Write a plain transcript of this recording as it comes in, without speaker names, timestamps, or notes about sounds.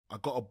I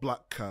got a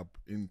black cab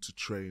into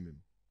training.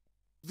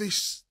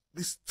 This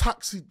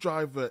taxi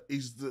driver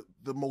is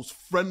the most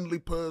friendly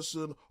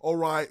person, all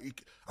right. And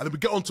then we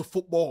get on to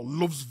football,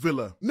 loves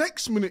Villa.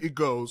 Next minute he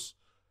goes,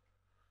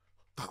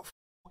 that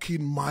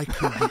fucking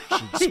Micah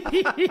Richards.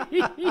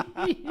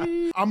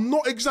 I'm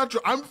not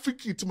exaggerating. I'm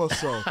thinking to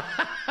myself,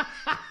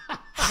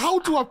 how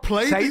do I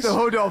play this? Take the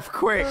hood off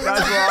quick.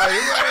 That's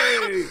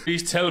right.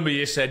 He's telling me,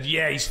 you said,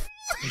 yeah, he's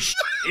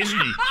isn't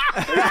he?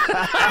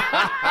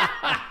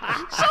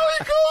 So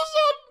it goes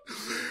on.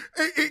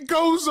 It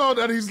goes on,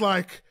 and he's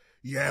like,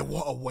 yeah,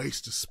 what a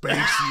waste of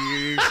space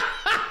he is.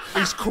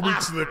 He's coming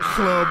to the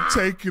club,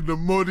 taking the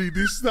money,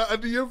 this, that,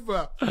 and the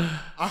other.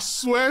 I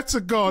swear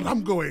to God,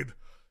 I'm going,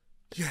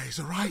 yeah, he's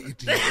a right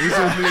idiot,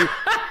 isn't he?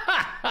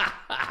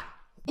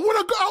 When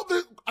I got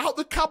out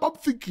the cab, I'm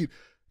thinking,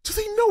 do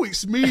they know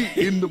it's me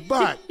in the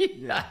back?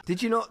 Yeah.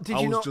 Did you not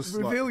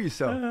reveal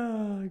yourself?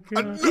 Oh,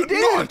 God. You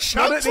did. Not a chance.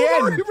 Not at the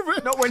end.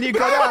 Not when you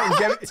got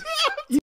out.